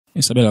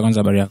Isabella, kwanza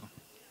habari yako?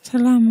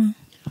 Salama.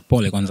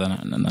 Pole kwanza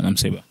na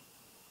msiba.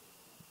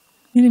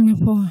 Mimi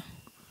nimepoa.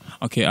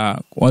 Okay,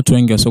 watu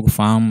wengi wasio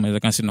kufahamu,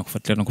 inawezekana sisi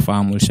tunakufuatilia na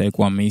kufahamu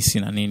ulishaikuwa Messi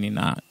na nini,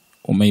 na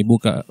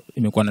umeibuka,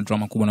 imekuwa na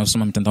drama kubwa na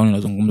usema mtandaoni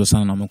unazungumza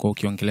sana na umekuwa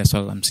ukiongelea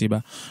swala la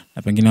msiba,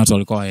 na pengine watu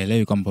walikuwa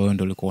waelewi kwamba wewe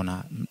ndio ulikuwa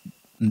na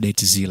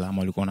date Zilla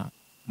ama ulikuwa na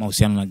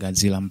mahusiano na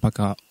Godzilla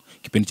mpaka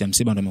kipindi cha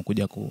msiba ndio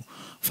umekuja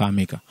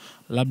kufahamika.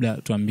 Labda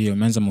tuambie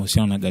umeanza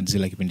mahusiano na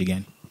Godzilla kipindi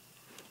gani?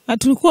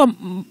 Tulikuwa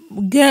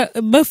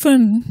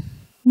boyfriend,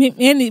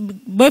 yani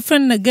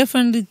boyfriend na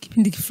girlfriend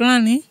kipindi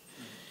fulani,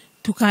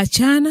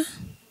 tukaachana.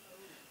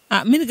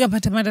 Mimi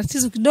nikapata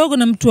matatizo kidogo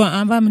na mtu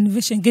ambaye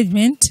amenivisha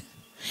engagement.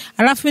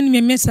 Alafu mimi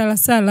nimemea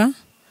sala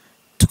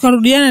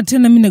tukarudiana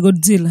tena mimi na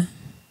Godzilla.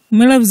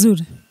 Umeelewa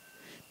vizuri?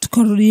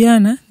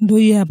 Tukarudiana, ndio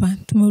hii hapa,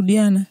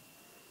 tumerudiana.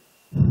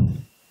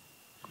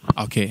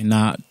 Okay,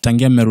 na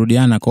tangia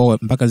mmerudiana kwa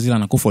mpaka Zilla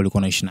anakufa ulikuwa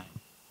unaishi naye?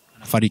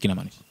 Anafariki na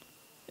maanisha?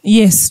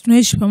 Yes,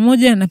 tunaishi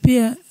pamoja na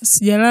pia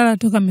sijalala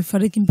toka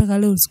amefariki mpaka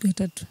leo siku ya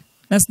 3.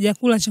 Na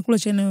sijakula chakula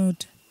cha aina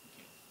yoyote.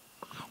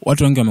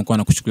 Watu wengi wamekuwa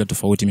wanakuchukulia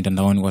tofauti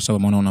mitandaoni kwa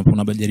sababu unaona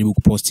unajaribu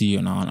kuposti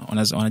na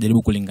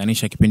wanajaribu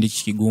kulinganisha kipindi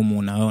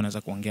kigumu na wewe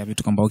unaweza kuongea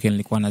vitu kama okay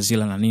nilikuwa na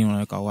Zilla na nini,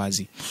 unaweka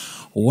wazi.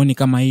 Huoni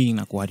kama hii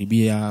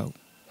inakuharibia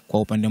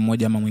kwa upande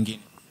mmoja ama mwingine?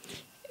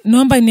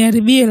 Naomba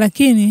iniharibie,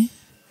 lakini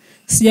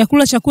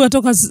sijakula chakula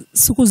toka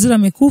siku Zilla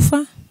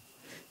amekufa.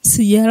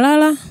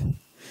 Sijalala.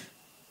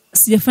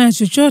 Sijafanya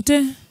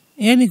chochote.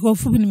 Yaani kwa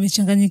ufupi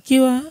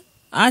nimechanganyikiwa.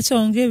 Acha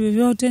waongee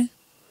vyovyote.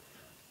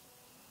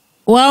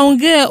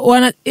 Waongee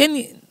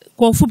yani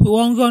kwa ufupi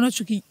waongee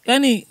wanachoki,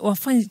 yani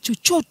wafanye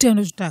chochote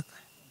wanachotaka.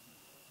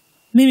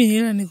 Mimi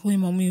hila niko kwenye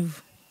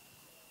maumivu.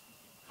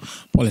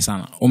 Pole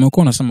sana.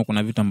 Umekuwa unasema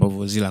kuna vitu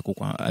ambavyo Zilla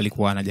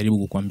alikuwa anajaribu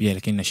kukuambia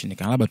lakini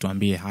inashindikana. Labda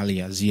tuambie hali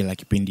ya Zilla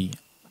kipindi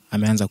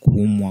ameanza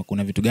kuumwa,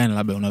 kuna vitu gani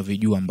labda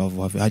unavijua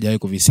ambavyo hajawahi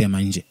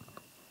kuvisema nje?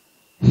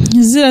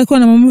 Zilla alikuwa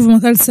na maumivu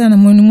makali sana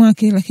moyoni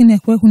mwake, lakini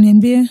hakuwahi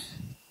kuniambia.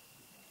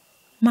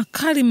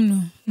 Makali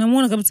mno.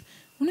 Namuona kabisa.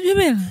 Unajua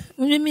Bella,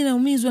 mimi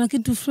naumizwa na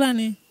kitu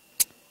fulani.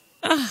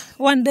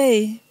 One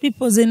day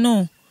people they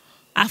know.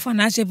 Afa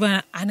naacha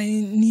hivyo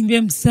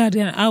ananiambia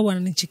msari au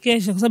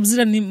ananichekesha kwa sababu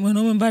Zilla ni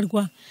mwanaume mbali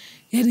kwa,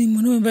 yani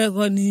mwanaume mbali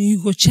kwa ni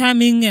yuko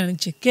charming,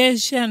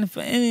 ananichekesha,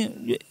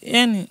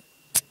 yani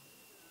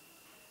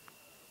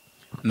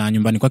na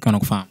nyumbani kwake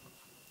wanakufahamu?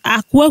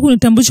 Hakuwahi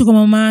kunitambulisha kwa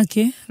mama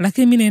yake,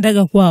 lakini mimi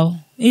naendaga kwao.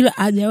 Ila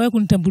hajawahi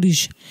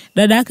kunitambulisha.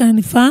 Dada yake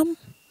ananifahamu.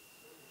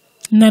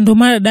 Na ndio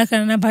maana dada yake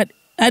ananipa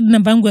hadi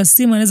namba yangu ya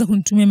simu, anaweza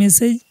kunitumia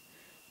message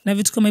na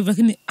vitu kama hivyo,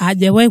 lakini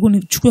hajawahi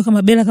kunichukua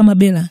kama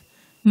Bella.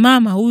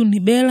 Mama huyu ni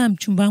Bella,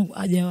 mchumba wangu,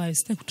 hajawahi.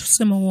 Sitaki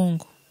kusema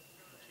uongo.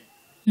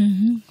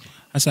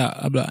 Sasa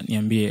labda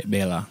niambie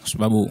Bella, kwa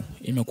sababu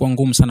imekuwa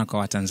ngumu sana kwa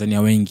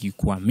Watanzania wengi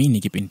kuamini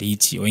kipindi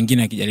hichi.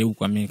 Wengine wakijaribu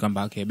kuamini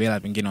kwamba okay Bella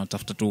pengine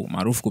anatafuta tu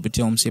maarufu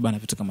kupitia msiba na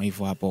vitu kama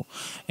hivyo hapo.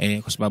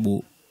 Kwa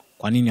sababu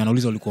kwa nini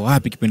anauliza ulikuwa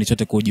wapi kipindi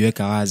chote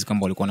kujiweka wazi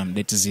kwamba ulikuwa na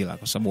mdate Zilla?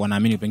 Kwa sababu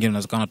wanaamini pengine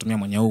unaweza kuwa unatumia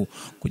mwenye huu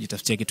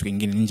kujitafutia kitu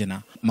kingine nje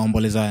na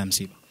maombolezo ya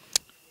msiba.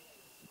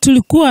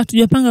 Tulikuwa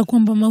hatujapanga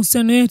kwamba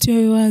mahusiano yetu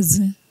yawe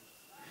wazi.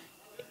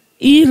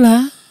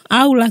 Ila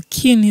au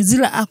lakini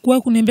Zilla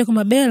hakuwahi kuniambia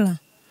kama Bella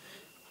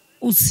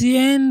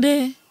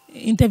usiende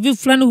interview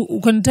fulani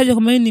ukanitaja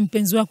kama mimi ni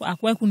mpenzi wako,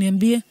 hakuwahi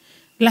kuniambia.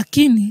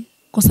 Lakini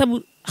kwa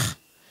sababu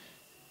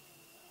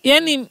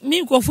yani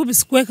mimi kwa ufupi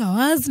sikuweka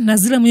wazi na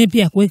Zilla mwenyewe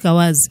pia hakuweka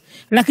wazi.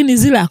 Lakini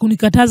Zilla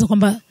hakunikataza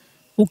kwamba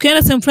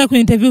ukienda sehemu fulani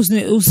kwenye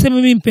interview useme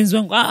mimi mpenzi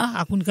wangu.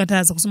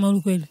 Hakunikataza kusema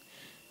ukweli.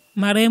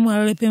 Marehemu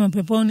aliyepema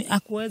peponi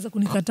hakuweza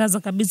kunikataza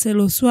kabisa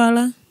hilo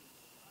swala.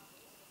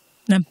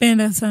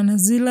 Nampenda sana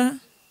Zilla.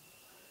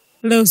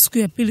 Leo siku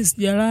ya pili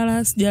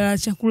sijala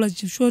chakula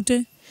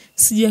chochote.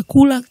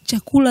 Sijakula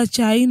chakula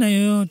cha aina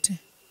yoyote.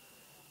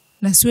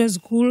 Na siwezi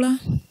kula.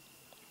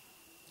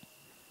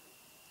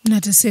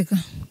 Nateseka.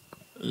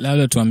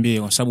 Labda tuambie,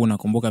 kwa sababu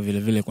nakumbuka vile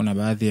vile kuna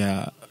baadhi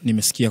ya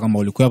nimesikia kwamba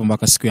ulikuwa hapo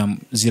mpaka siku ya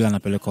Zilla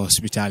anapelekwa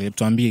hospitali.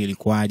 Tuambie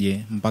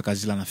ilikuwaje mpaka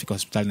Zilla anafika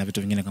hospitali na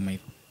vitu vingine kama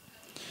hivyo.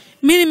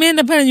 Mimi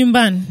nimeenda pale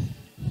nyumbani.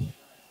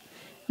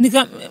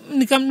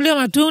 Nikamnunulia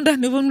matunda,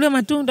 nilipomnunulia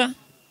matunda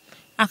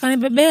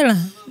akaniambia Bella,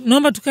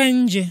 naomba tukae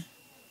nje.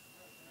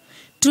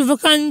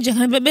 Tulivokaa nje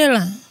akaniambia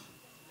Bella,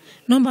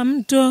 naomba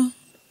mto.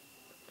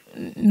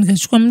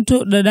 Nikachukua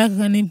mto, dada yake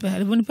akanipa.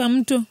 Aliponipa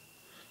mto,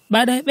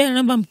 baada ya Bella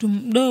naomba mtu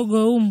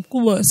mdogo, huu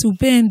mkubwa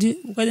siupendi,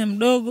 ukaja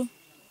mdogo.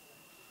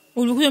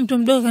 Ulikuja mtu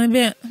mdogo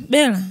akaniambia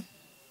Bella,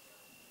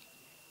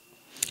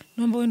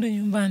 naomba uende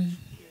nyumbani.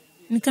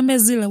 Nikamwambia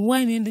Zilla,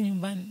 why niende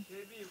nyumbani?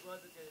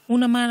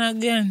 Una maana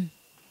gani?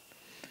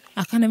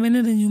 Akaniambia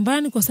nenda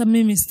nyumbani kwa sababu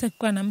mimi sitaki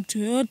kuwa na mtu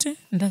yoyote,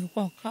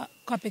 nataka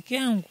kwa peke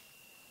yangu.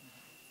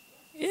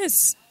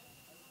 Yes.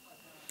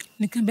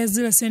 Nikamwambia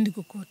Zilla siendi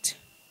kokote.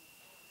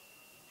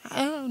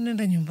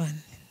 Nenda nyumbani.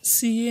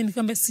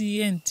 Nikamwambia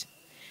siendi.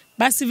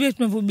 Basi vile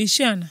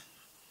tumevubishana.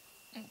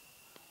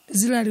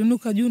 Zilla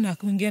alinuka juu na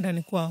akaingia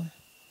ndani kwao.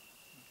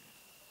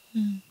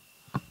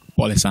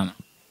 Pole sana.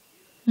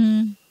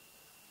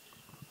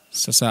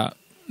 Sasa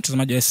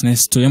mtazamaji wa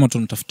SNS tuliamua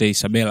tumtafute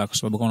Isabella kwa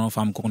sababu kama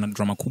unafahamu kuna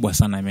drama kubwa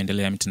sana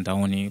imeendelea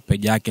mitandaoni.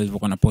 Page yake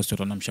ilivyokuwa na post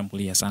watu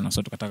wanamshambulia sana.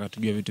 So tukataka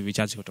tujue vitu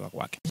vichache kutoka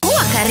kwake.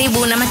 Kuwa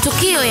karibu na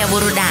matukio ya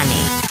burudani,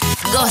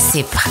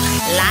 gossip,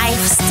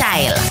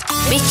 lifestyle,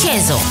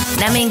 michezo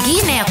na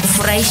mengine ya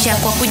kufurahisha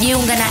kwa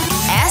kujiunga na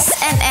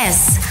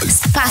SNS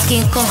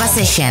Sparking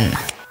Conversation.